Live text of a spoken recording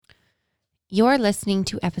You're listening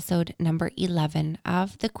to episode number 11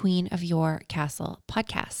 of the Queen of Your Castle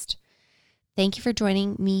podcast. Thank you for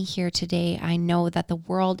joining me here today. I know that the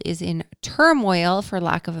world is in turmoil, for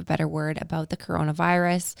lack of a better word, about the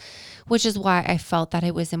coronavirus, which is why I felt that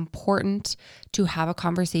it was important to have a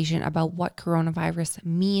conversation about what coronavirus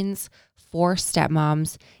means for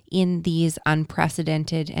stepmoms in these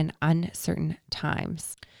unprecedented and uncertain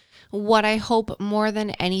times. What I hope more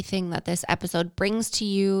than anything that this episode brings to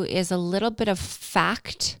you is a little bit of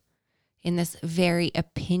fact in this very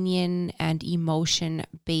opinion and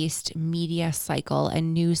emotion-based media cycle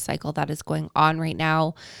and news cycle that is going on right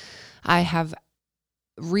now. I have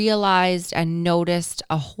realized and noticed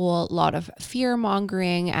a whole lot of fear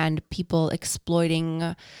mongering and people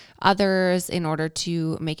exploiting others in order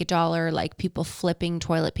to make a dollar, like people flipping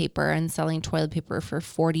toilet paper and selling toilet paper for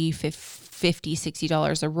 $40, $50,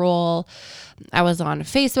 $60 a roll. I was on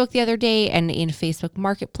Facebook the other day, and in Facebook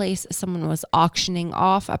Marketplace, someone was auctioning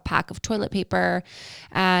off a pack of toilet paper.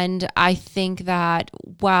 And I think that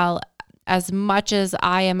while as much as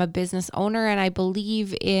I am a business owner and I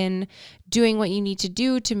believe in doing what you need to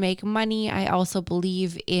do to make money, I also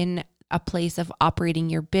believe in a place of operating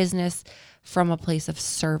your business from a place of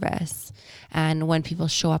service. And when people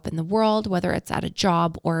show up in the world, whether it's at a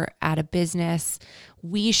job or at a business,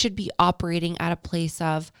 we should be operating at a place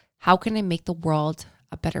of, how can I make the world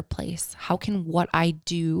a better place? How can what I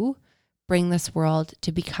do bring this world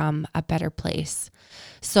to become a better place?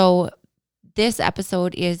 So this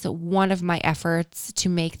episode is one of my efforts to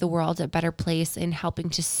make the world a better place in helping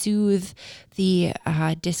to soothe the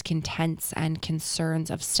discontents and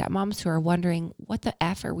concerns of stepmoms who are wondering, what the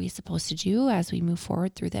F are we supposed to do as we move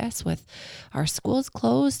forward through this with our schools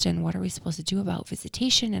closed, and what are we supposed to do about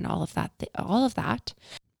visitation and all of that.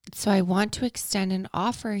 So I want to extend an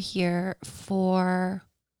offer here for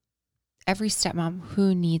every stepmom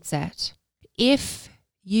who needs it. If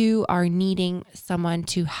you are needing someone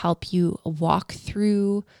to help you walk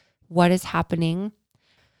through what is happening,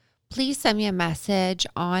 please send me a message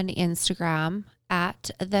on Instagram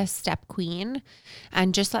at the Step Queen,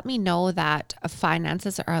 and just let me know that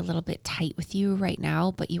finances are a little bit tight with you right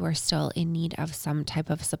now, but you are still in need of some type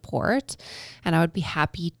of support. And I would be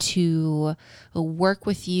happy to work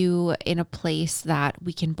with you in a place that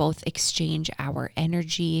we can both exchange our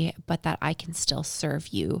energy, but that I can still serve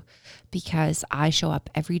you, because I show up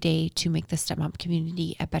every day to make the stepmom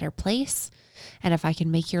community a better place. And if I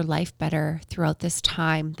can make your life better throughout this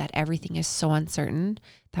time that everything is so uncertain,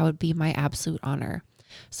 that would be my absolute honor.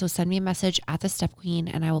 So send me a message at the Step Queen,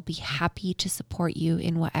 and I will be happy to support you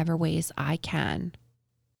in whatever ways I can.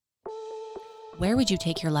 Where would you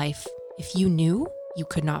take your life if you knew you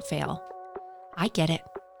could not fail? I get it.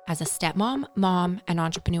 As a stepmom, mom, and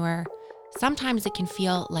entrepreneur, sometimes it can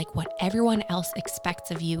feel like what everyone else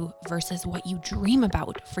expects of you versus what you dream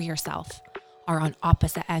about for yourself are on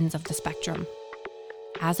opposite ends of the spectrum.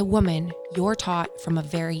 As a woman, you're taught from a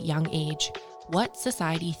very young age what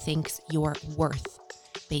society thinks you're worth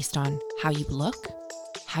based on how you look,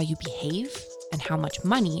 how you behave, and how much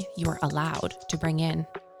money you're allowed to bring in.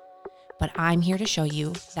 But I'm here to show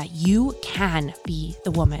you that you can be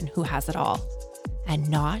the woman who has it all, and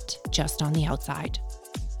not just on the outside.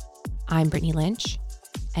 I'm Brittany Lynch,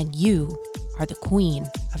 and you are the queen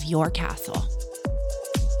of your castle.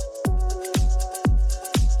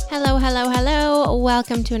 Hello.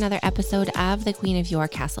 Welcome to another episode of the Queen of Your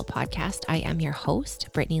Castle podcast. I am your host,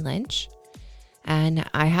 Brittany Lynch. And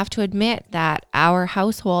I have to admit that our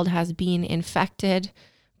household has been infected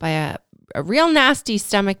by a real nasty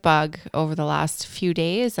stomach bug over the last few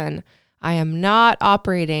days. And I am not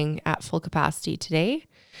operating at full capacity today.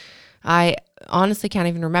 I honestly can't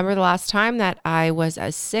even remember the last time that I was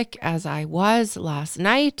as sick as I was last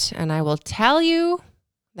night. And I will tell you,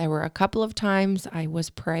 there were a couple of times I was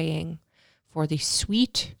praying for the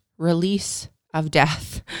sweet release of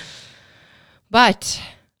death. But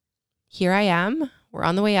here I am. We're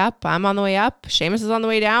on the way up. I'm on the way up. Seamus is on the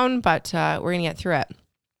way down, but we're going to get through it.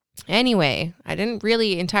 Anyway, I didn't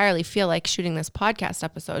really entirely feel like shooting this podcast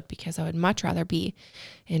episode because I would much rather be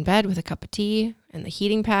in bed with a cup of tea and the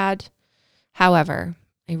heating pad. However,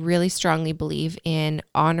 I really strongly believe in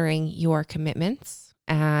honoring your commitments,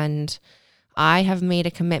 and I have made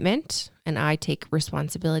a commitment, and I take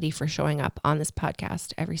responsibility for showing up on this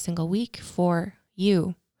podcast every single week for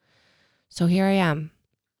you. So here I am.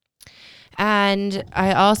 And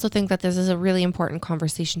I also think that this is a really important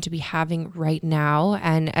conversation to be having right now.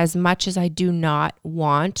 And as much as I do not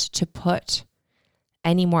want to put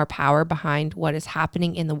any more power behind what is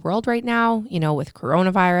happening in the world right now, with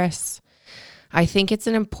coronavirus, I think it's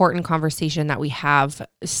an important conversation that we have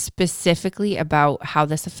specifically about how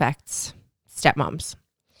this affects stepmoms.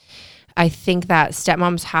 I think that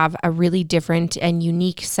stepmoms have a really different and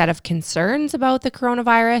unique set of concerns about the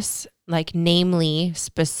coronavirus, like namely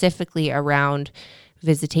specifically around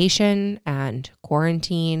visitation and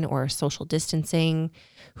quarantine or social distancing,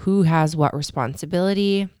 who has what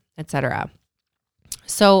responsibility, etc.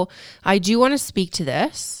 So I do want to speak to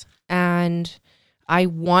this, and I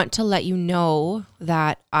want to let you know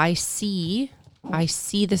that I see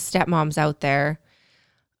the stepmoms out there,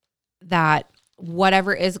 that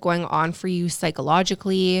whatever is going on for you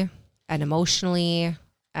psychologically and emotionally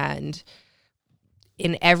and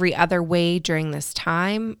in every other way during this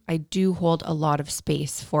time, I do hold a lot of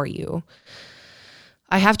space for you.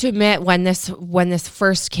 I have to admit, when this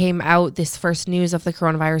first came out, this first news of the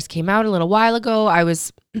coronavirus came out a little while ago, I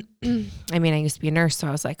was, I used to be a nurse, so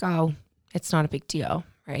I was like, oh, it's not a big deal,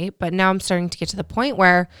 right? But now I'm starting to get to the point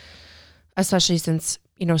where, especially since,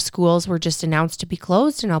 schools were just announced to be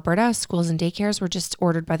closed in Alberta, schools and daycares were just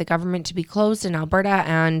ordered by the government to be closed in Alberta.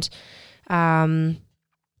 And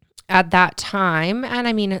at that time,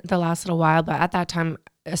 and the last little while, but at that time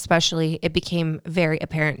especially, it became very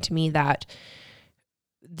apparent to me that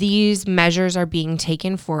these measures are being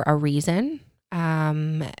taken for a reason,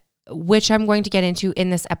 which I'm going to get into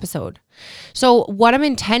in this episode. So what I'm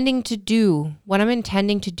intending to do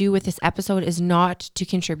with this episode is not to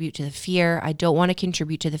contribute to the fear. I don't want to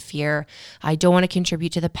contribute to the fear. I don't want to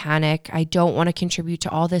contribute to the panic. I don't want to contribute to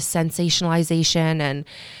all this sensationalization and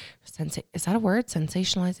is that a word?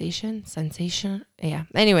 Sensationalization? Sensation? Yeah.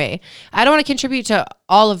 Anyway, I don't want to contribute to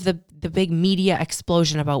all of the big media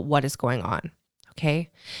explosion about what is going on.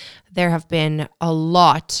 Okay. There have been a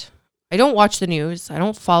lot. I don't watch the news. I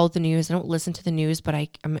don't follow the news. I don't listen to the news, but I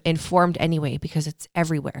am informed anyway because it's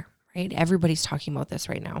everywhere, right? Everybody's talking about this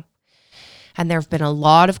right now. And there have been a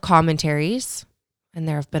lot of commentaries, and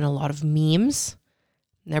there have been a lot of memes,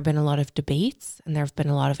 and there have been a lot of debates, and there have been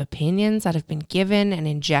a lot of opinions that have been given and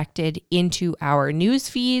injected into our news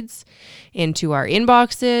feeds, into our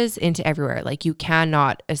inboxes, into everywhere. Like, you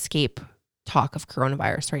cannot escape talk of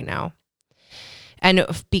coronavirus right now. And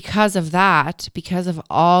because of that, because of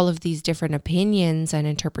all of these different opinions and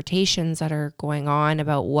interpretations that are going on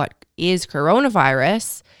about what is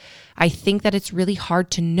coronavirus, I think that it's really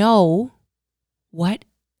hard to know what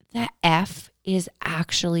the F is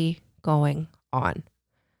actually going on.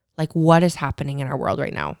 Like, what is happening in our world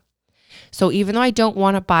right now? So even though I don't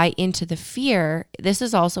want to buy into the fear, this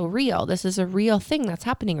is also real. This is a real thing that's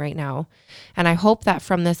happening right now. And I hope that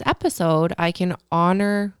from this episode, I can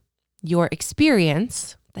honor your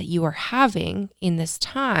experience that you are having in this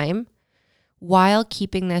time while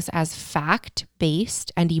keeping this as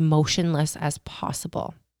fact-based and emotionless as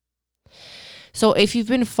possible. So if you've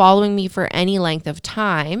been following me for any length of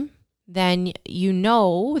time, then you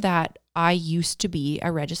know that I used to be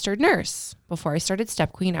a registered nurse. Before I started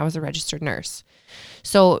Step Queen, I was a registered nurse.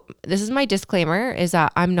 So this is my disclaimer, is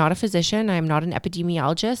that I'm not a physician. I'm not an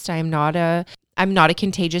epidemiologist. I'm not a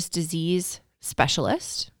contagious disease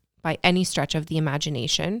specialist by any stretch of the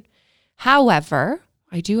imagination. However,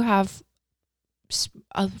 I do have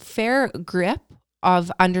a fair grip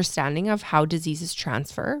of understanding of how diseases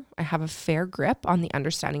transfer. I have a fair grip on the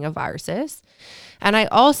understanding of viruses. And I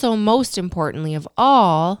also, most importantly of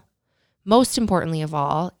all,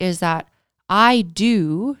 is that I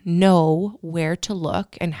do know where to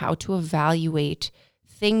look and how to evaluate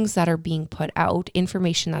things that are being put out,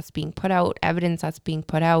 information that's being put out, evidence that's being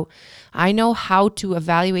put out. I know how to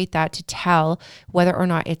evaluate that to tell whether or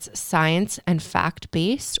not it's science and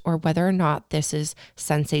fact-based or whether or not this is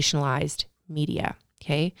sensationalized media.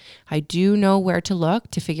 Okay. I do know where to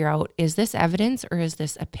look to figure out, is this evidence or is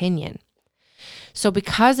this opinion? So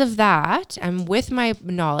because of that, and with my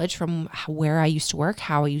knowledge from where I used to work,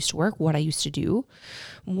 how I used to work, what I used to do,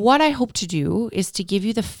 what I hope to do is to give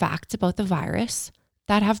you the facts about the virus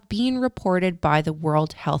that have been reported by the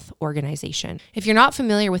World Health Organization. If you're not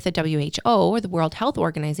familiar with the WHO or the World Health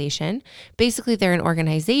Organization, basically they're an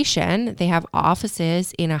organization. They have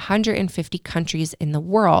offices in 150 countries in the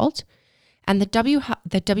world. And the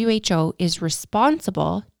WHO is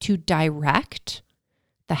responsible to direct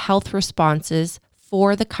the health responses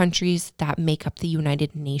for the countries that make up the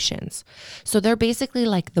United Nations. So they're basically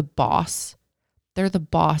like the boss. They're the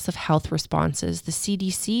boss of health responses. The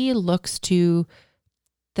CDC looks to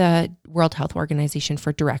the World Health Organization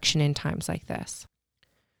for direction in times like this.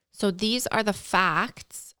 So these are the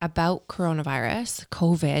facts about coronavirus,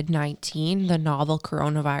 COVID-19, the novel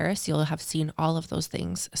coronavirus. You'll have seen all of those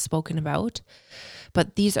things spoken about.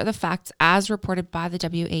 But these are the facts as reported by the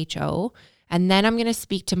WHO. And then I'm going to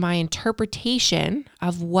speak to my interpretation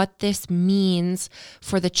of what this means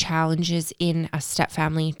for the challenges in a step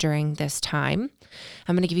family during this time.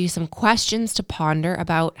 I'm going to give you some questions to ponder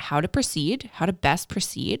about how to proceed, how to best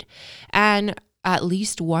proceed, and at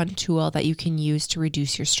least one tool that you can use to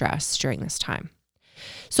reduce your stress during this time.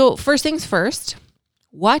 So first things first,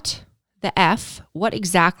 what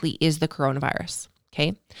exactly is the coronavirus?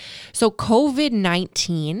 Okay. So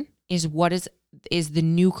COVID-19 is the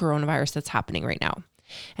new coronavirus that's happening right now.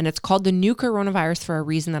 And it's called the new coronavirus for a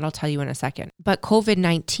reason that I'll tell you in a second. But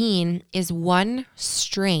COVID-19 is one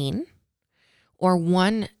strain or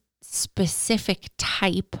one specific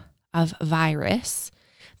type of virus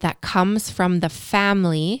that comes from the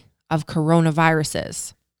family of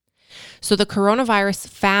coronaviruses. So the coronavirus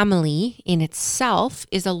family in itself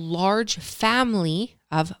is a large family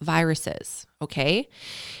of viruses, okay?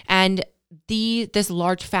 And this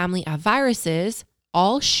large family of viruses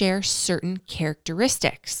all share certain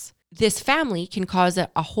characteristics. This family can cause a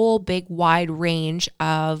whole big wide range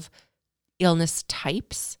of illness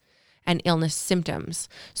types and illness symptoms.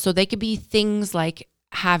 So they could be things like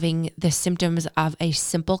having the symptoms of a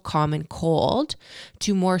simple common cold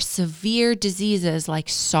to more severe diseases like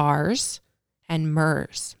SARS and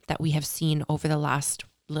MERS that we have seen over the last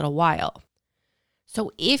little while.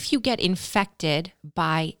 So if you get infected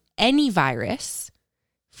by any virus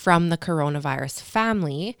from the coronavirus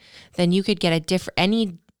family, then you could get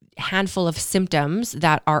any handful of symptoms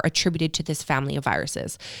that are attributed to this family of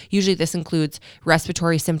viruses. Usually this includes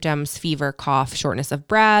respiratory symptoms, fever, cough, shortness of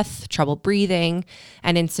breath, trouble breathing,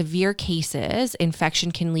 and in severe cases,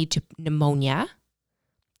 infection can lead to pneumonia,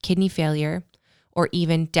 kidney failure, or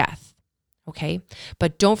even death. Okay,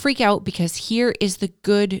 but don't freak out because here is the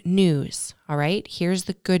good news. All right, here's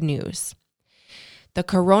the good news. The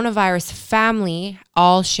coronavirus family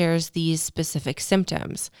all shares these specific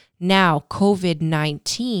symptoms. Now,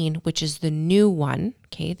 COVID-19, which is the new one,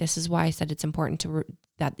 okay, this is why I said it's important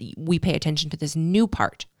that we pay attention to this new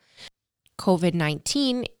part.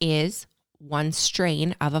 COVID-19 is one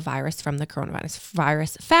strain of a virus from the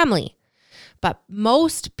coronavirus family. But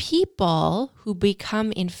most people who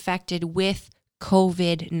become infected with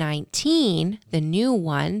COVID-19, the new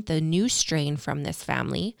one, the new strain from this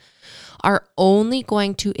family, are only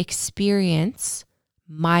going to experience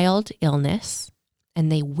mild illness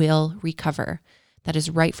and they will recover. That is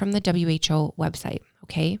right from the WHO website,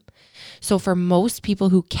 okay? So for most people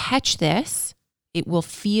who catch this, it will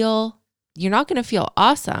feel, you're not going to feel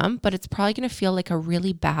awesome, but it's probably going to feel like a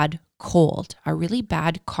really bad cold, a really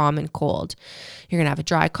bad common cold. You're going to have a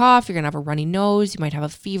dry cough, you're going to have a runny nose, you might have a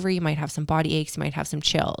fever, you might have some body aches, you might have some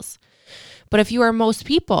chills. But if you are most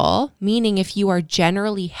people, meaning if you are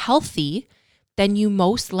generally healthy, then you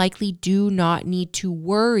most likely do not need to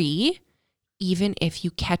worry even if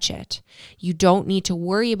you catch it. You don't need to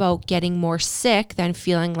worry about getting more sick than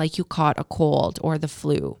feeling like you caught a cold or the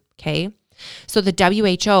flu, okay? So the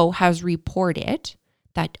WHO has reported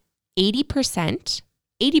that 80%,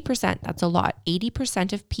 that's a lot,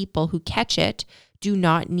 80% of people who catch it do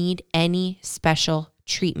not need any special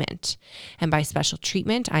treatment. And by special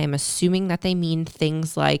treatment, I am assuming that they mean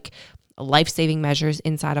things like life-saving measures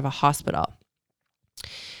inside of a hospital.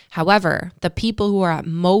 However, the people who are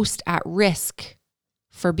most at risk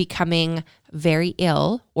for becoming very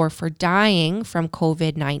ill or for dying from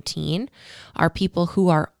COVID-19 are people who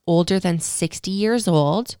are older than 60 years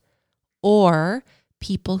old or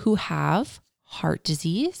people who have heart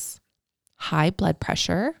disease, high blood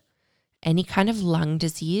pressure, any kind of lung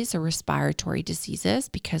disease or respiratory diseases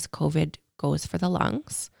because COVID goes for the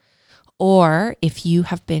lungs, or if you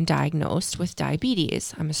have been diagnosed with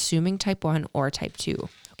diabetes, I'm assuming type 1 or type 2,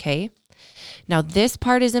 okay? Now this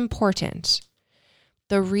part is important.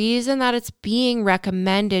 The reason that it's being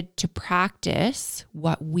recommended to practice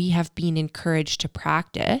what we have been encouraged to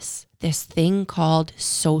practice, this thing called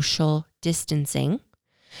social distancing,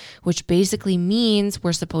 which basically means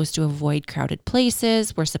we're supposed to avoid crowded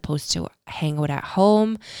places. We're supposed to hang out at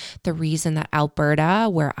home. The reason that Alberta,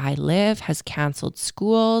 where I live, has canceled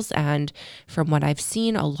schools, and from what I've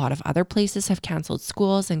seen, a lot of other places have canceled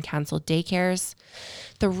schools and canceled daycares.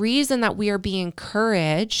 The reason that we are being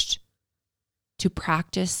encouraged to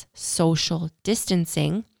practice social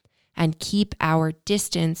distancing and keep our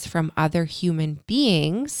distance from other human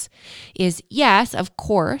beings is, yes, of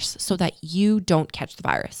course, so that you don't catch the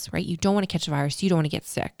virus, right? You don't want to catch the virus. You don't want to get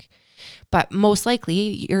sick. But most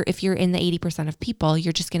likely, if you're in the 80% of people,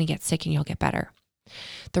 you're just going to get sick and you'll get better.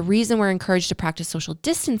 The reason we're encouraged to practice social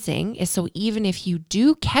distancing is so even if you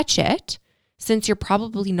do catch it, since you're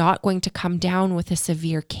probably not going to come down with a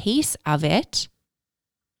severe case of it,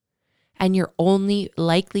 and you're only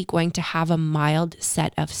likely going to have a mild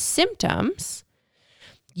set of symptoms,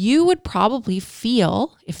 you would probably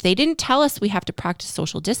feel, if they didn't tell us we have to practice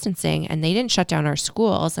social distancing and they didn't shut down our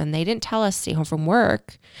schools and they didn't tell us stay home from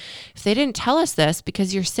work, if they didn't tell us this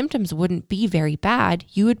because your symptoms wouldn't be very bad,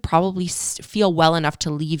 you would probably feel well enough to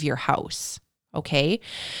leave your house. Okay.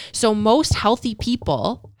 So most healthy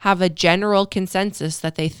people have a general consensus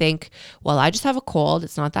that they think, well, I just have a cold.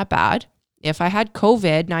 It's not that bad. If I had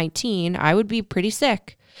COVID-19, I would be pretty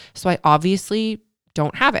sick. So I obviously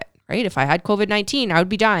don't have it. Right? If I had COVID-19, I would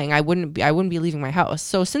be dying. I wouldn't be leaving my house.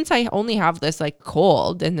 So since I only have this like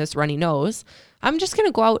cold and this runny nose, I'm just going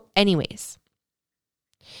to go out anyways.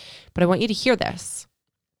 But I want you to hear this.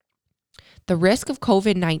 The risk of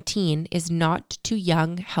COVID-19 is not to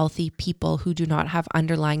young, healthy people who do not have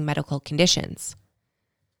underlying medical conditions.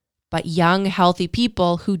 But young, healthy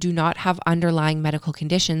people who do not have underlying medical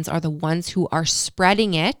conditions are the ones who are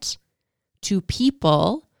spreading it to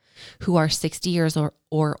people who are 60 years or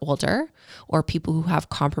older, or people who have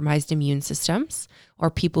compromised immune systems,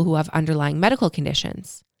 or people who have underlying medical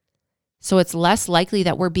conditions. So it's less likely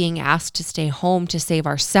that we're being asked to stay home to save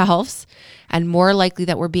ourselves, and more likely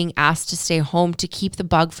that we're being asked to stay home to keep the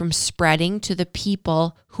bug from spreading to the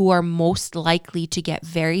people who are most likely to get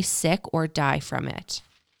very sick or die from it.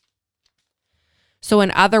 So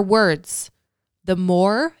in other words, the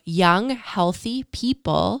more young, healthy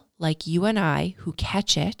people like you and I who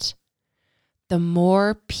catch it, the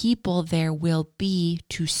more people there will be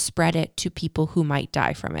to spread it to people who might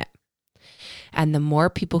die from it. And the more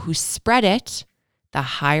people who spread it, the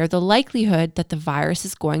higher the likelihood that the virus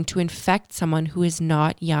is going to infect someone who is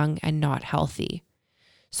not young and not healthy.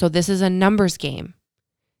 So this is a numbers game.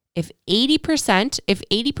 If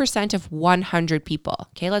 80% of 100 people,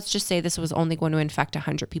 okay, let's just say this was only going to infect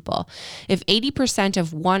 100 people. If 80%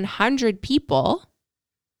 of 100 people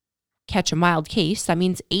catch a mild case, that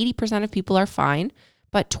means 80% of people are fine,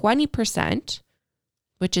 but 20%,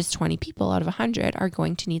 which is 20 people out of 100, are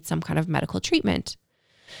going to need some kind of medical treatment.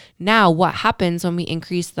 Now, what happens when we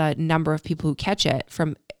increase the number of people who catch it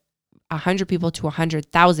from 100 people to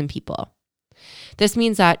 100,000 people? This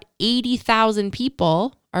means that 80,000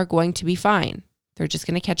 people are going to be fine. They're just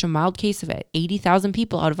going to catch a mild case of it. 80,000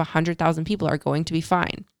 people out of 100,000 people are going to be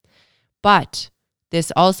fine. But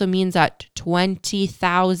this also means that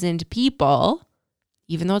 20,000 people,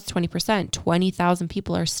 even though it's 20%, 20,000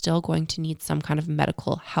 people are still going to need some kind of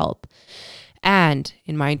medical help. And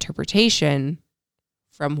in my interpretation,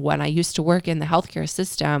 from when I used to work in the healthcare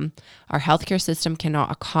system, our healthcare system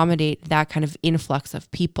cannot accommodate that kind of influx of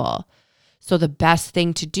people. So the best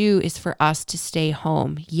thing to do is for us to stay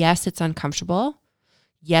home. Yes, it's uncomfortable.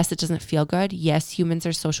 Yes, it doesn't feel good. Yes, humans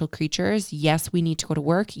are social creatures. Yes, we need to go to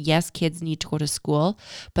work. Yes, kids need to go to school.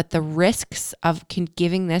 But the risks of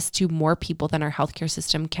giving this to more people than our healthcare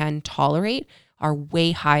system can tolerate are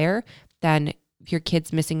way higher than your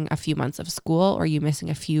kids missing a few months of school or you missing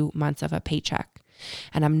a few months of a paycheck.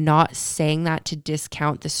 And I'm not saying that to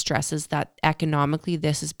discount the stresses that economically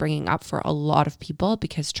this is bringing up for a lot of people,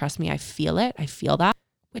 because trust me, I feel it. I feel that.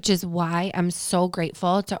 Which is why I'm so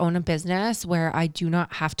grateful to own a business where I do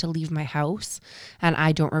not have to leave my house and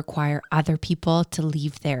I don't require other people to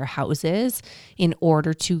leave their houses in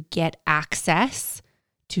order to get access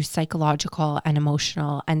to psychological and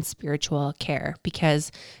emotional and spiritual care,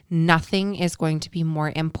 because nothing is going to be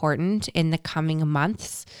more important in the coming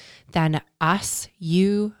months than us,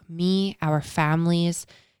 you, me, our families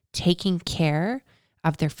taking care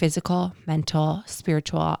of their physical, mental,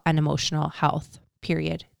 spiritual, and emotional health.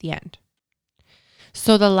 Period. The end.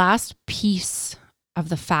 So the last piece of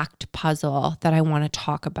the fact puzzle that I want to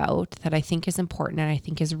talk about that I think is important and I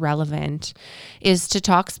think is relevant is to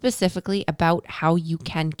talk specifically about how you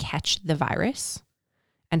can catch the virus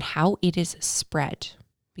and how it is spread.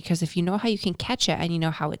 Because if you know how you can catch it and you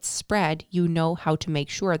know how it's spread, you know how to make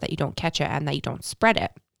sure that you don't catch it and that you don't spread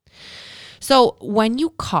it. So when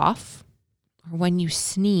you cough or when you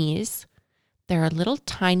sneeze, there are little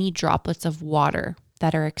tiny droplets of water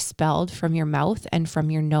that are expelled from your mouth and from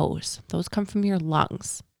your nose. Those come from your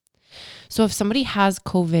lungs. So if somebody has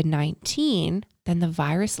COVID-19, then the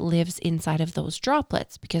virus lives inside of those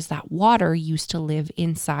droplets because that water used to live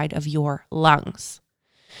inside of your lungs.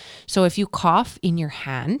 So if you cough in your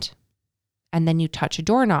hand and then you touch a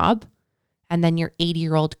doorknob and then your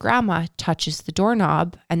 80-year-old grandma touches the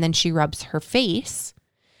doorknob and then she rubs her face,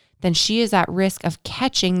 then she is at risk of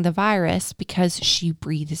catching the virus because she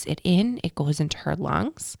breathes it in, it goes into her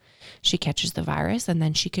lungs, she catches the virus, and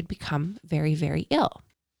then she could become very, very ill.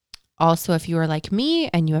 Also, if you are like me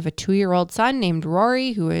and you have a 2-year-old son named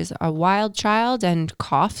Rory, who is a wild child and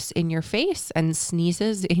coughs in your face and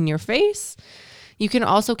sneezes in your face, you can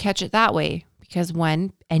also catch it that way, because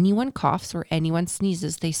when anyone coughs or anyone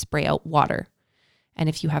sneezes, they spray out water. And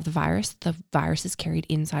if you have the virus is carried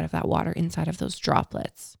inside of that water, inside of those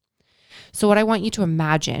droplets. So what I want you to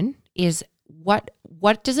imagine is what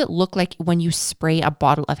does it look like when you spray a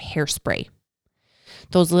bottle of hairspray?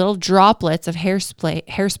 Those little droplets of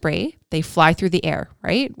hairspray, they fly through the air,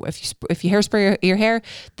 right? If you hairspray your hair,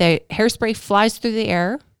 the hairspray flies through the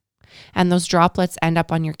air, and those droplets end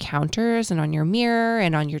up on your counters and on your mirror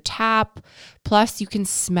and on your tap. Plus, you can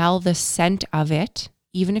smell the scent of it,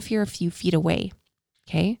 even if you're a few feet away.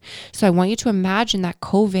 Okay. So I want you to imagine that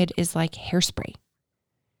COVID is like hairspray.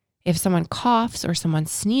 If someone coughs or someone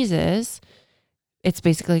sneezes, it's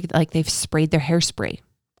basically like they've sprayed their hairspray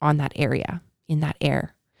on that area, in that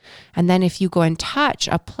air. And then if you go and touch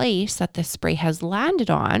a place that the spray has landed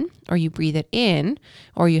on, or you breathe it in,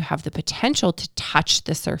 or you have the potential to touch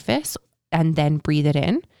the surface and then breathe it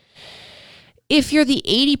in, if you're the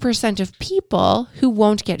 80% of people who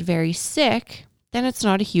won't get very sick, then it's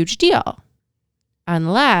not a huge deal.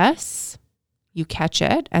 Unless you catch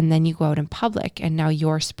it and then you go out in public and now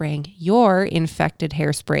you're spraying your infected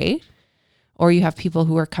hairspray, or you have people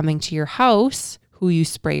who are coming to your house who you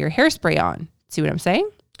spray your hairspray on. See what I'm saying?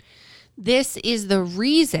 This is the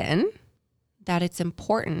reason that it's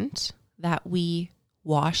important that we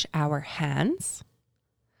wash our hands,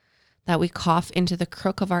 that we cough into the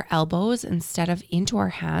crook of our elbows instead of into our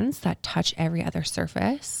hands that touch every other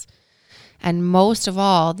surface. And most of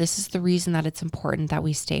all, this is the reason that it's important that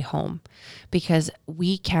we stay home, because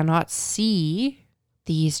we cannot see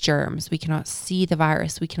these germs. We cannot see the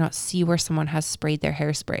virus. We cannot see where someone has sprayed their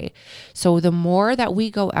hairspray. So the more that we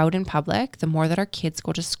go out in public, the more that our kids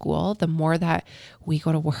go to school, the more that we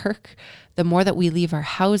go to work, the more that we leave our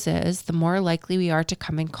houses, the more likely we are to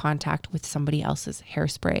come in contact with somebody else's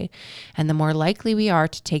hairspray. And the more likely we are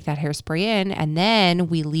to take that hairspray in, and then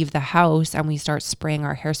we leave the house and we start spraying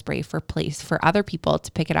our hairspray for other people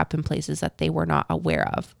to pick it up in places that they were not aware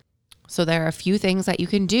of. So there are a few things that you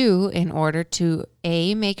can do in order to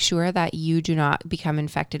A, make sure that you do not become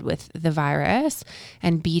infected with the virus,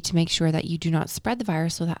 and B, to make sure that you do not spread the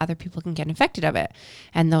virus so that other people can get infected of it.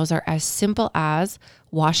 And those are as simple as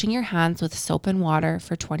washing your hands with soap and water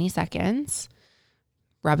for 20 seconds,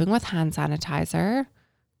 rubbing with hand sanitizer,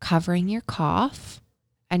 covering your cough,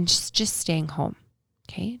 and just staying home.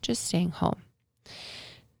 Okay, just staying home.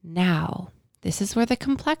 Now, this is where the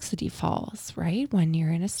complexity falls, right? When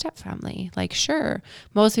you're in a step family, like, sure,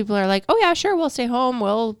 most people are like, oh yeah, sure, we'll stay home.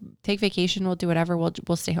 We'll take vacation. We'll do whatever. We'll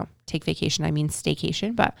stay home. Take vacation. I mean,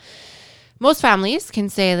 staycation. But most families can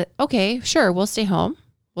say that, okay, sure, we'll stay home.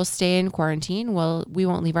 We'll stay in quarantine. We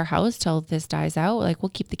won't leave our house till this dies out. Like, we'll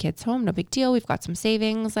keep the kids home. No big deal. We've got some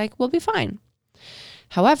savings. Like, we'll be fine.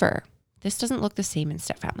 However, this doesn't look the same in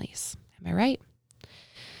step families. Am I right?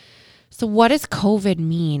 So what does COVID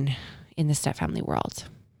mean in the step family world?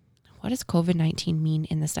 What does COVID-19 mean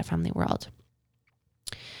in the step family world?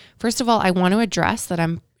 First of all, I want to address that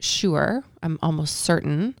I'm almost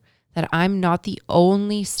certain that I'm not the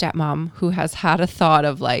only stepmom who has had a thought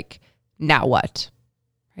of like, now what?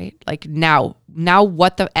 Right? Like now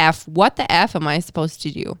what the F am I supposed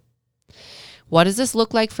to do? What does this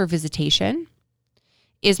look like for visitation?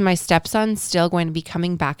 Is my stepson still going to be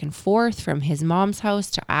coming back and forth from his mom's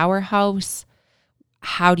house to our house?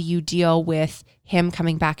 How do you deal with him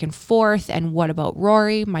coming back and forth? And what about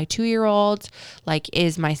Rory, my 2-year-old? Like,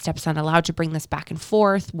 is my stepson allowed to bring this back and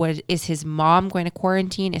forth? What is his mom going to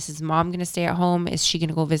quarantine? Is his mom going to stay at home? Is she going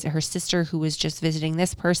to go visit her sister who was just visiting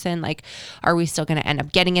this person? Like, are we still going to end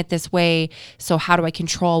up getting it this way? So how do I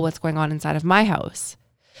control what's going on inside of my house?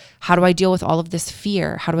 How do I deal with all of this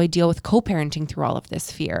fear? How do I deal with co-parenting through all of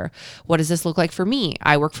this fear? What does this look like for me?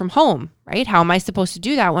 I work from home, right? How am I supposed to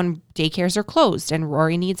do that when daycares are closed and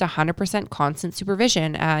Rory needs 100% constant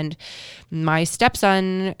supervision, and my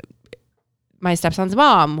stepson's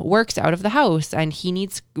mom works out of the house and he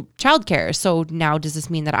needs childcare. So now does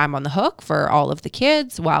this mean that I'm on the hook for all of the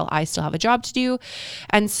kids while I still have a job to do?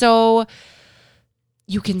 And so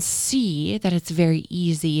you can see that it's very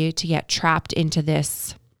easy to get trapped into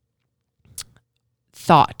this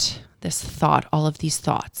thought, all of these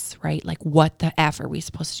thoughts, right? Like, what the F are we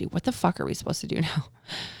supposed to do? What the fuck are we supposed to do now?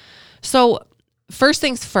 So first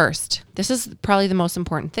things first, this is probably the most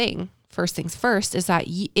important thing. First things first is that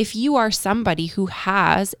if you are somebody who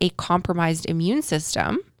has a compromised immune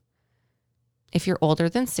system, if you're older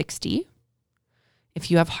than 60,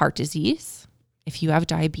 if you have heart disease, if you have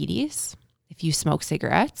diabetes, if you smoke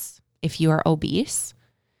cigarettes, if you are obese,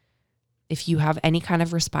 if you have any kind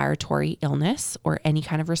of respiratory illness or any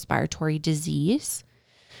kind of respiratory disease,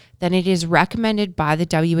 then it is recommended by the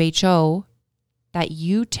WHO that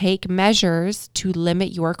you take measures to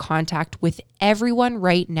limit your contact with everyone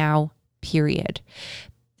right now, period.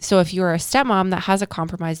 So if you're a stepmom that has a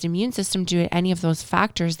compromised immune system due to any of those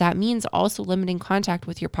factors, that means also limiting contact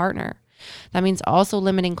with your partner. That means also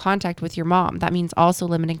limiting contact with your mom. That means also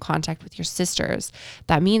limiting contact with your sisters.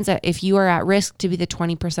 That means that if you are at risk to be the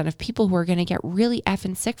 20% of people who are going to get really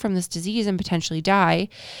effing sick from this disease and potentially die,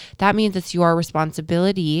 that means it's your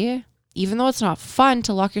responsibility, even though it's not fun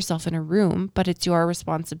to lock yourself in a room, but it's your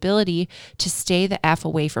responsibility to stay the F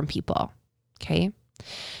away from people. Okay?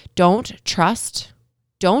 Don't trust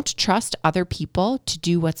other people to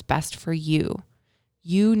do what's best for you.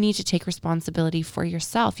 You need to take responsibility for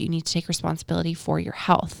yourself. You need to take responsibility for your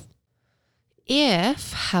health.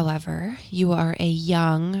 If, however, you are a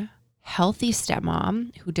young, healthy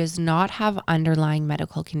stepmom who does not have underlying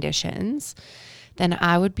medical conditions, then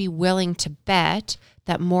I would be willing to bet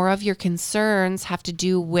that more of your concerns have to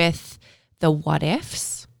do with the what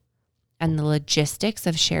ifs and the logistics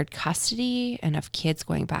of shared custody and of kids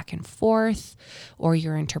going back and forth, or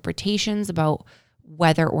your interpretations about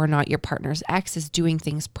whether or not your partner's ex is doing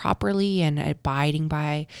things properly and abiding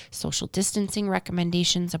by social distancing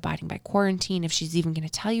recommendations, abiding by quarantine, if she's even going to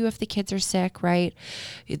tell you if the kids are sick, right?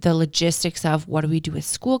 The logistics of what do we do with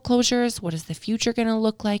school closures? What is the future going to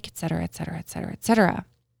look like, et cetera, et cetera, et cetera, et cetera.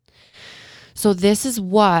 So this is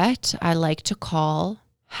what I like to call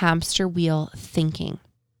hamster wheel thinking.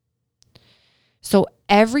 So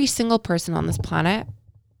every single person on this planet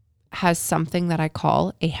has something that I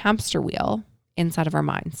call a hamster wheel inside of our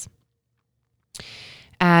minds.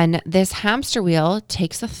 And this hamster wheel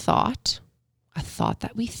takes a thought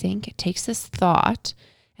that we think, it takes this thought,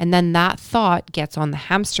 and then that thought gets on the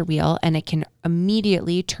hamster wheel and it can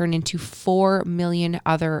immediately turn into 4 million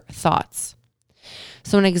other thoughts.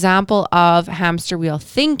 So an example of hamster wheel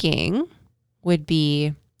thinking would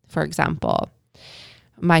be, for example,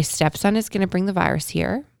 my stepson is going to bring the virus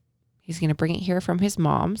here. He's going to bring it here from his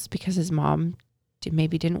mom's because his mom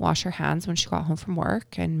maybe didn't wash her hands when she got home from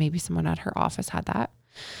work, and maybe someone at her office had that.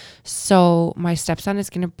 So my stepson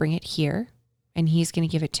is going to bring it here and he's going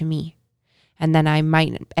to give it to me. And then I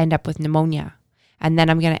might end up with pneumonia. And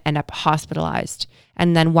then I'm going to end up hospitalized.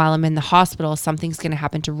 And then while I'm in the hospital, something's going to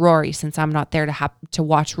happen to Rory since I'm not there to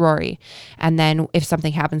watch Rory. And then if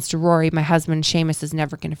something happens to Rory, my husband Seamus is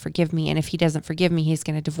never going to forgive me. And if he doesn't forgive me, he's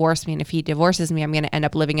going to divorce me. And if he divorces me, I'm going to end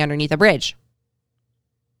up living underneath a bridge.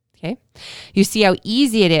 Okay. You see how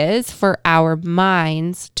easy it is for our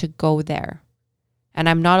minds to go there. And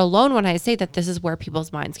I'm not alone when I say that this is where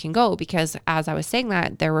people's minds can go, because as I was saying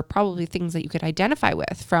that, there were probably things that you could identify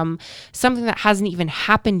with from something that hasn't even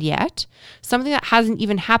happened yet. Something that hasn't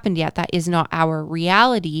even happened yet that is not our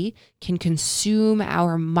reality can consume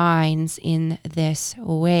our minds in this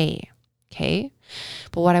way. Okay.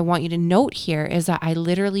 But what I want you to note here is that I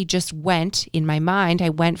literally just went in my mind. I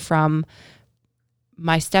went from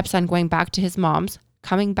my stepson going back to his mom's,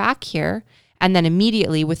 coming back here, and then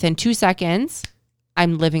immediately within 2 seconds,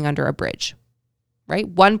 I'm living under a bridge,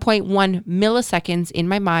 right? 1.1 milliseconds in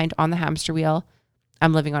my mind on the hamster wheel,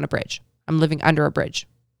 I'm living on a bridge. I'm living under a bridge,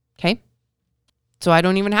 okay? So I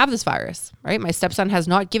don't even have this virus, right? My stepson has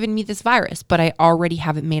not given me this virus, but I already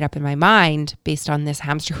have it made up in my mind based on this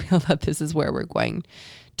hamster wheel that this is where we're going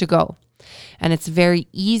to go. And it's very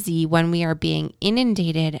easy when we are being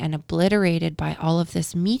inundated and obliterated by all of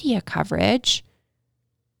this media coverage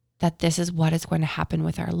that this is what is going to happen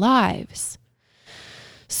with our lives.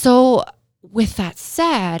 So with that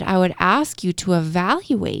said, I would ask you to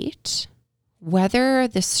evaluate whether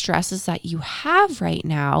the stresses that you have right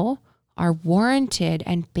now are warranted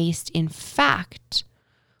and based in fact,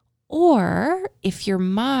 or if your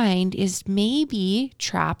mind is maybe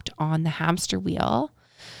trapped on the hamster wheel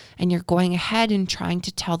and you're going ahead and trying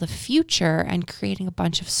to tell the future and creating a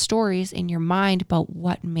bunch of stories in your mind about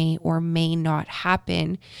what may or may not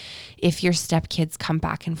happen if your stepkids come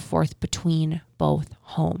back and forth between both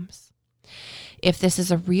homes. If this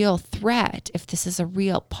is a real threat, if this is a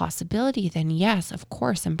real possibility, then yes, of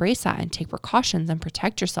course, embrace that and take precautions and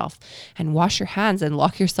protect yourself and wash your hands and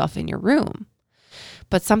lock yourself in your room.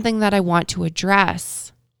 But something that I want to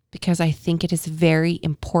address, because I think it is very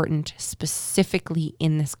important, specifically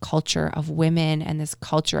in this culture of women and this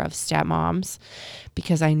culture of stepmoms,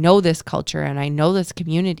 because I know this culture and I know this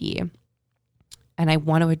community, and I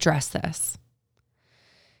want to address this.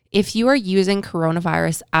 If you are using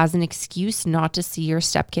coronavirus as an excuse not to see your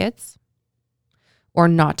stepkids or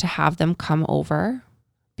not to have them come over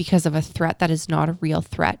because of a threat that is not a real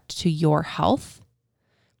threat to your health,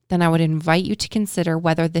 then I would invite you to consider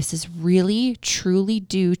whether this is really, truly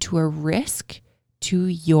due to a risk to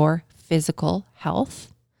your physical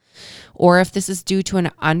health, or if this is due to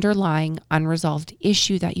an underlying unresolved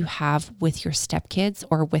issue that you have with your stepkids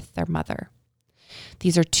or with their mother.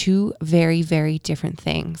 These are two very, very different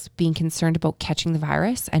things. Being concerned about catching the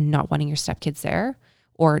virus and not wanting your stepkids there,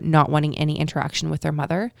 or not wanting any interaction with their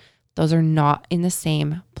mother, those are not in the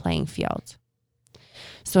same playing field.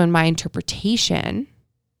 So in my interpretation,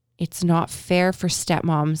 it's not fair for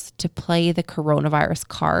stepmoms to play the coronavirus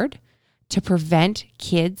card to prevent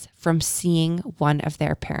kids from seeing one of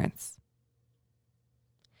their parents.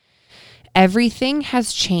 Everything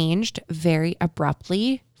has changed very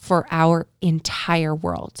abruptly for our entire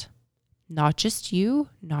world. Not just you,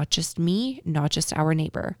 not just me, not just our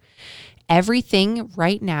neighbor. Everything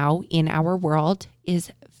right now in our world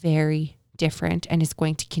is very different and is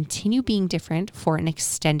going to continue being different for an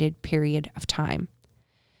extended period of time.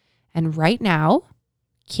 And right now,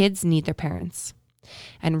 kids need their parents.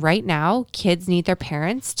 And right now, kids need their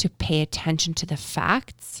parents to pay attention to the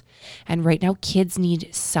facts. And right now, kids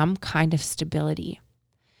need some kind of stability.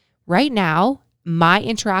 Right now, my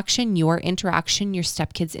interaction, your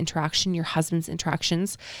stepkids' interaction, your husband's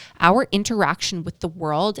interactions, our interaction with the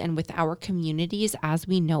world and with our communities as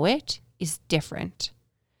we know it is different.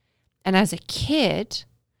 And as a kid,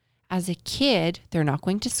 they're not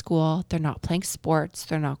going to school, they're not playing sports,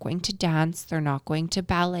 they're not going to dance, they're not going to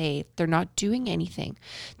ballet, they're not doing anything.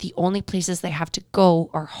 The only places they have to go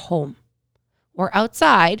are home or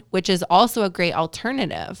outside, which is also a great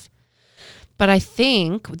alternative. But I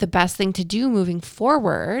think the best thing to do moving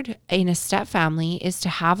forward in a step family is to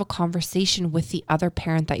have a conversation with the other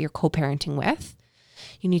parent that you're co-parenting with.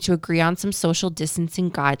 You need to agree on some social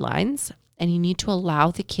distancing guidelines, and you need to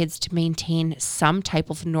allow the kids to maintain some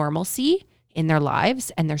type of normalcy in their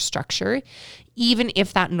lives and their structure, even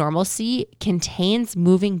if that normalcy contains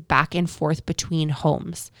moving back and forth between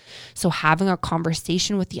homes. So having a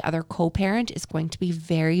conversation with the other co-parent is going to be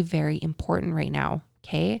very, very important right now.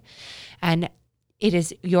 Okay. And it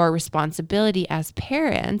is your responsibility as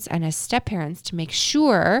parents and as step-parents to make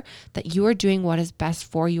sure that you are doing what is best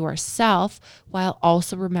for yourself, while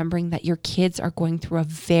also remembering that your kids are going through a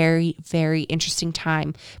very, very interesting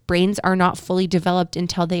time. Brains are not fully developed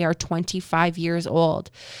until they are 25 years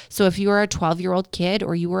old. So if you are a 12-year-old kid,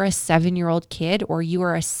 or you are a 7-year-old kid, or you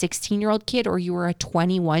are a 16-year-old kid, or you are a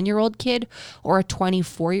 21-year-old kid, or a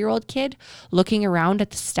 24-year-old kid, looking around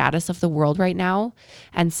at the status of the world right now,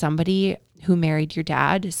 and somebody who married your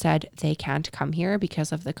dad said they can't come here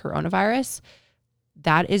because of the coronavirus,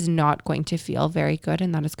 that is not going to feel very good,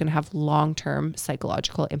 and that is going to have long-term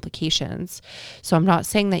psychological implications. So I'm not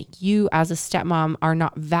saying that you as a stepmom are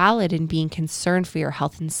not valid in being concerned for your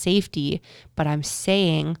health and safety, but I'm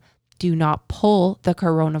saying do not pull the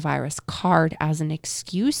coronavirus card as an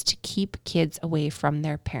excuse to keep kids away from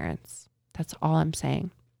their parents. That's all I'm saying.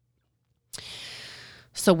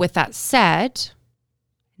 So with that said,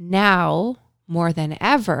 now more than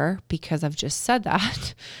ever, because I've just said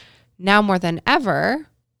that, now more than ever,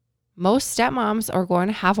 most stepmoms are going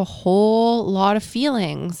to have a whole lot of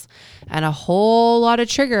feelings and a whole lot of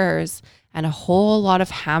triggers and a whole lot of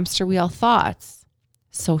hamster wheel thoughts.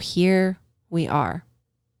 So here we are.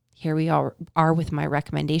 Here we are with my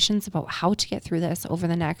recommendations about how to get through this over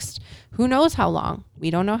the next, who knows how long. We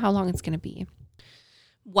don't know how long it's going to be.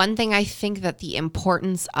 One thing I think that the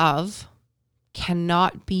importance of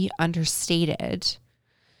cannot be understated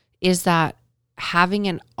is that having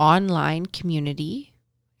an online community,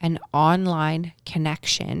 an online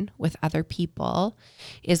connection with other people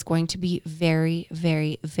is going to be very,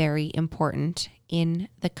 very, very important in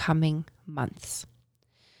the coming months.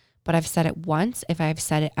 But I've said it once, if I've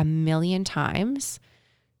said it a million times,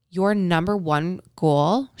 your number one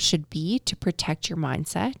goal should be to protect your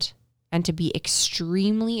mindset and to be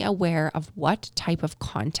extremely aware of what type of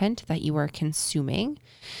content that you are consuming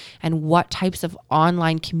and what types of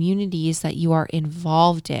online communities that you are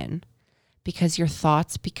involved in, because your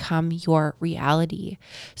thoughts become your reality.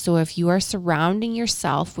 So if you are surrounding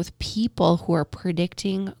yourself with people who are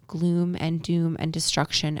predicting gloom and doom and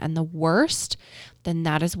destruction and the worst, then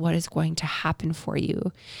that is what is going to happen for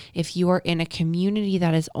you. If you are in a community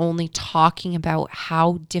that is only talking about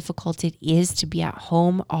how difficult it is to be at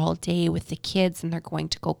home all day with the kids, and they're going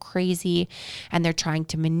to go crazy and they're trying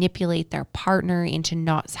to manipulate their partner into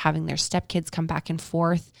not having their stepkids come back and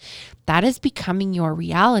forth, that is becoming your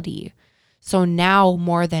reality. So now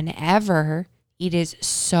more than ever, it is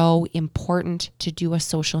so important to do a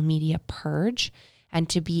social media purge and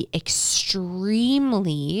to be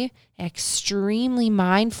extremely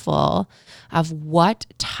mindful of what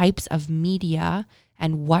types of media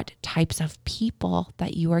and what types of people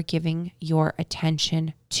that you are giving your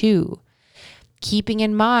attention to. Keeping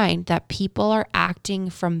in mind that people are acting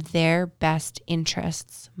from their best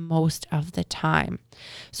interests most of the time.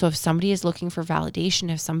 So if somebody is looking for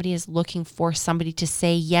validation, if somebody is looking for somebody to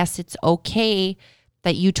say, yes, it's okay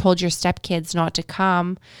that you told your stepkids not to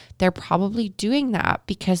come, they're probably doing that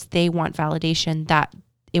because they want validation that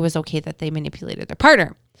it was okay that they manipulated their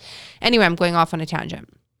partner. Anyway, I'm going off on a tangent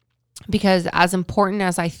because as important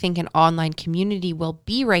as I think an online community will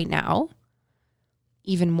be right now,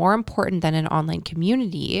 even more important than an online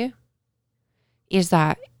community is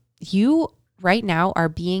that you right now are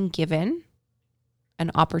being given an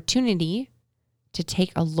opportunity to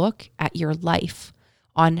take a look at your life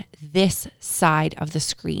on this side of the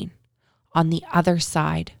screen, on the other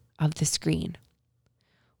side of the screen.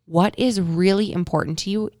 What is really important to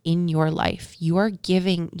you in your life? You are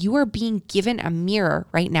being given a mirror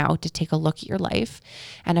right now to take a look at your life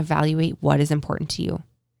and evaluate what is important to you.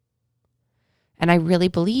 And I really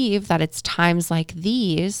believe that it's times like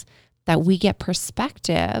these that we get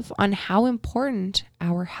perspective on how important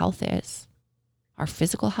our health is. Our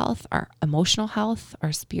physical health, our emotional health,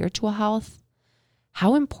 our spiritual health.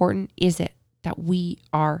 How important is it that we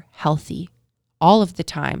are healthy all of the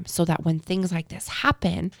time so that when things like this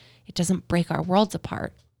happen, it doesn't break our worlds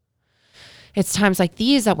apart? It's times like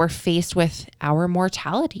these that we're faced with our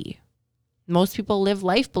mortality. Most people live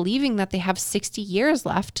life believing that they have 60 years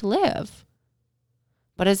left to live.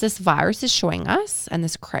 But as this virus is showing us and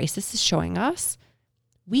this crisis is showing us,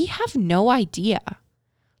 we have no idea.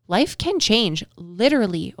 Life can change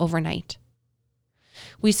literally overnight.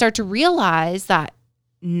 We start to realize that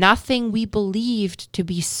nothing we believed to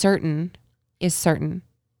be certain is certain.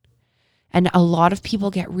 And a lot of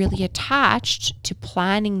people get really attached to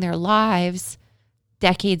planning their lives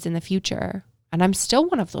decades in the future. And I'm still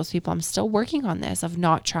one of those people. I'm still working on this of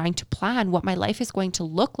not trying to plan what my life is going to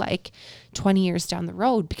look like 20 years down the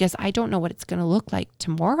road because I don't know what it's going to look like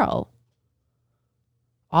tomorrow.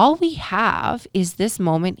 All we have is this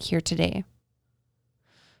moment here today.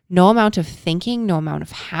 No amount of thinking, no amount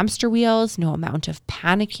of hamster wheels, no amount of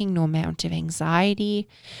panicking, no amount of anxiety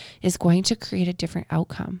is going to create a different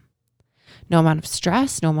outcome. No amount of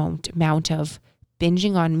stress, no amount of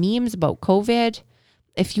binging on memes about COVID.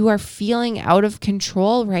 If you are feeling out of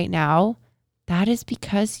control right now, that is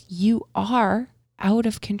because you are out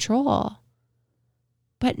of control.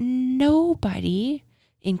 But nobody,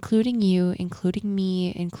 including you, including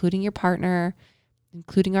me, including your partner,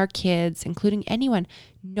 including our kids, including anyone,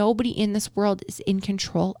 nobody in this world is in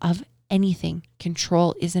control of anything.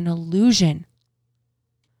 Control is an illusion.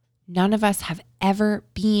 None of us have ever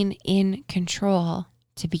been in control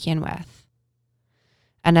to begin with.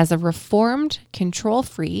 And as a reformed control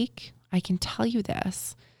freak, I can tell you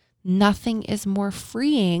this, nothing is more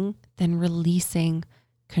freeing than releasing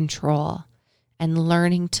control and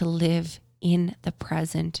learning to live in the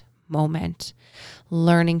present moment,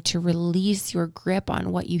 learning to release your grip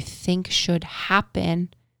on what you think should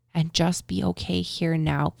happen and just be okay here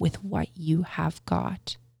now with what you have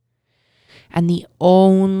got. And the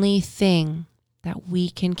only thing that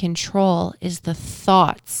we can control is the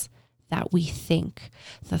thoughts that we think,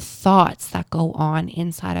 the thoughts that go on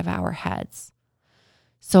inside of our heads.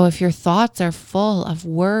 So if your thoughts are full of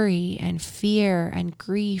worry and fear and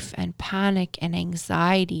grief and panic and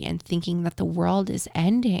anxiety and thinking that the world is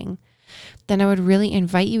ending, then I would really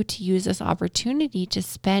invite you to use this opportunity to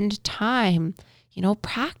spend time,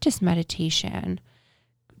 practice meditation,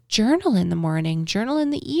 journal in the morning, journal in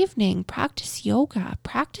the evening, practice yoga,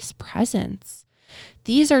 practice presence.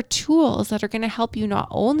 These are tools that are going to help you not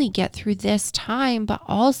only get through this time, but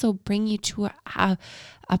also bring you to a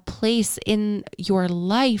place in your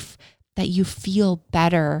life that you feel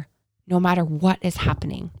better no matter what is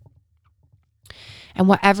happening. And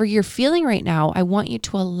whatever you're feeling right now, I want you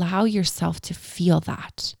to allow yourself to feel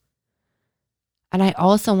that. And I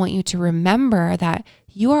also want you to remember that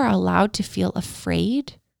you are allowed to feel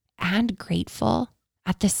afraid and grateful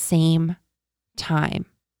at the same time.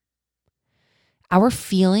 Our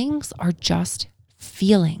feelings are just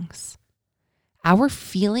feelings. Our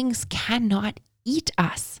feelings cannot eat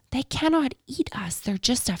us. They cannot eat us. They're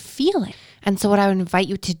just a feeling. And so what I would invite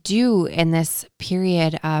you to do in this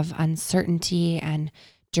period of uncertainty and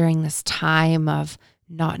during this time of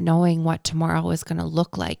not knowing what tomorrow is going to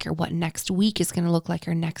look like or what next week is going to look like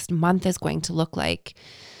or next month is going to look like,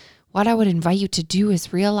 what I would invite you to do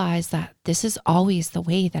is realize that this is always the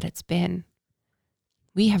way that it's been.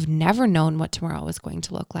 We have never known what tomorrow is going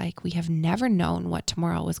to look like. We have never known what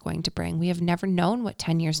tomorrow is going to bring. We have never known what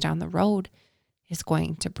 10 years down the road is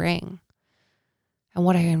going to bring. And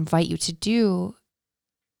what I invite you to do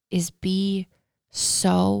is be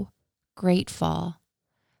so grateful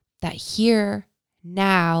that here,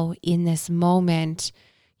 now, in this moment,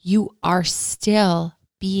 you are still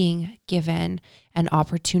being given an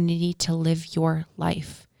opportunity to live your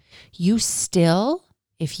life. You still,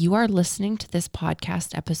 if you are listening to this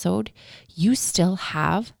podcast episode, you still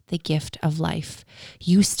have the gift of life.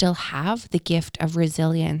 You still have the gift of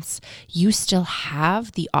resilience. You still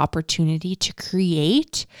have the opportunity to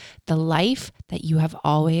create the life that you have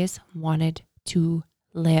always wanted to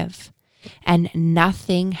live. And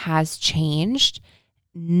nothing has changed.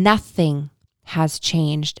 Nothing has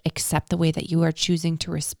changed except the way that you are choosing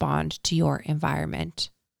to respond to your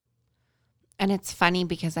environment. And it's funny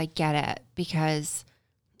because I get it, because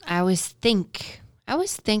I always think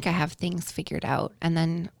I have things figured out, and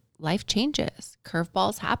then life changes.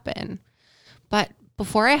 Curveballs happen. But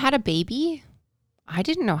before I had a baby, I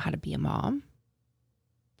didn't know how to be a mom.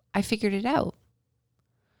 I figured it out.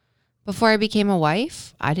 Before I became a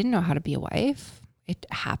wife, I didn't know how to be a wife. It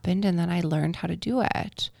happened, and then I learned how to do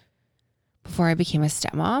it. Before I became a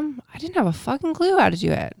stepmom, I didn't have a fucking clue how to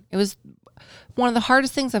do it. It was one of the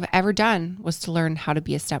hardest things I've ever done, was to learn how to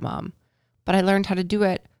be a stepmom. But I learned how to do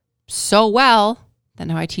it so well that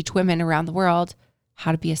now I teach women around the world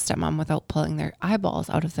how to be a stepmom without pulling their eyeballs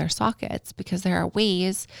out of their sockets, because there are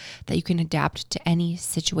ways that you can adapt to any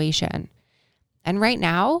situation. And right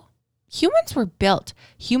now, humans were built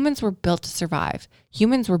to survive.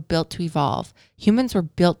 Humans were built to evolve. Humans were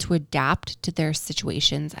built to adapt to their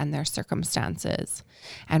situations and their circumstances.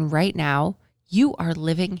 And right now, you are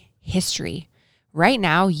living history. Right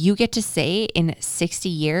now, you get to say in 60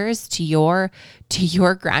 years to your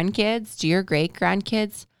grandkids, to your great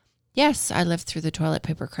grandkids, yes, I lived through the toilet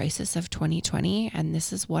paper crisis of 2020, and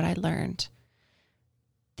this is what I learned.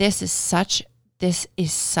 This is such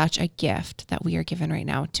a gift that we are given right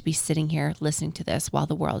now, to be sitting here listening to this while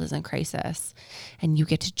the world is in crisis. And you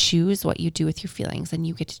get to choose what you do with your feelings, and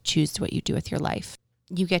you get to choose what you do with your life.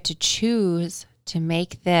 You get to choose to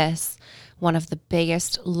make this one of the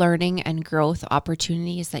biggest learning and growth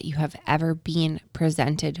opportunities that you have ever been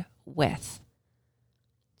presented with.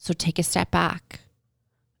 So take a step back.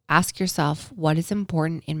 Ask yourself, what is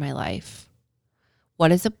important in my life?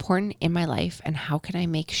 What is important in my life, and how can I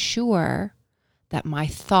make sure that my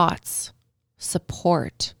thoughts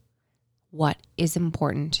support what is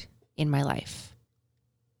important in my life?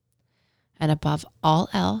 And above all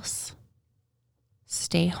else,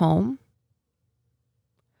 stay home,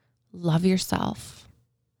 love yourself,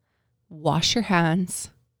 wash your hands,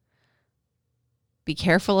 be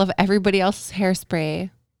careful of everybody else's hairspray,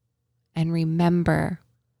 and remember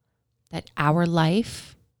that our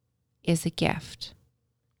life is a gift,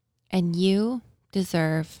 and you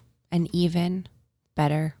deserve an even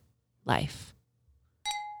better life.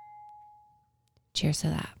 Cheers to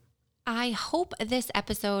that. I hope this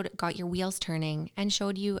episode got your wheels turning and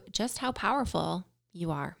showed you just how powerful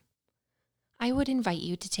you are. I would invite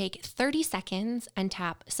you to take 30 seconds and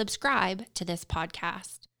tap subscribe to this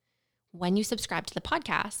podcast. When you subscribe to the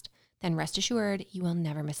podcast, then rest assured you will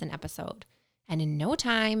never miss an episode. And in no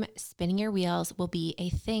time, spinning your wheels will be a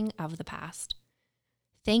thing of the past.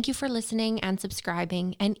 Thank you for listening and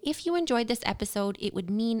subscribing. And if you enjoyed this episode, it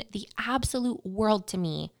would mean the absolute world to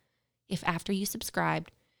me if after you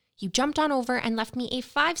subscribed, you jumped on over and left me a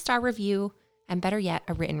 5-star review, and better yet,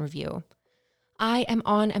 a written review. I am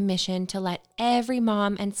on a mission to let every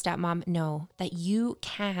mom and stepmom know that you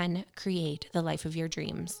can create the life of your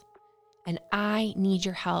dreams. And I need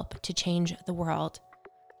your help to change the world.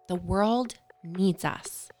 The world needs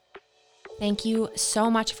us. Thank you so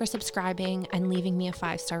much for subscribing and leaving me a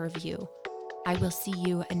 5-star review. I will see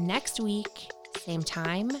you next week, same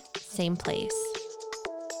time, same place.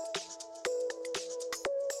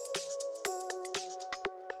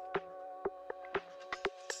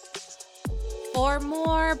 For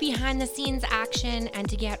more behind the scenes action and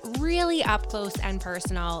to get really up close and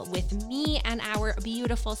personal with me and our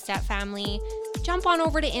beautiful step family, jump on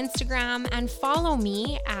over to Instagram and follow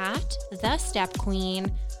me at The Step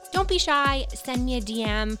Queen. Don't be shy, send me a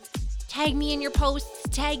DM, tag me in your posts,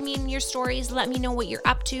 tag me in your stories, let me know what you're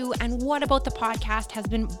up to and what about the podcast has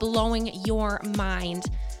been blowing your mind.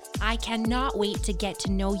 I cannot wait to get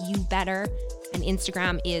to know you better, and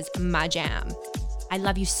Instagram is my jam. I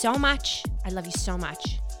love you so much. I love you so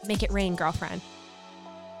much. Make it rain, girlfriend.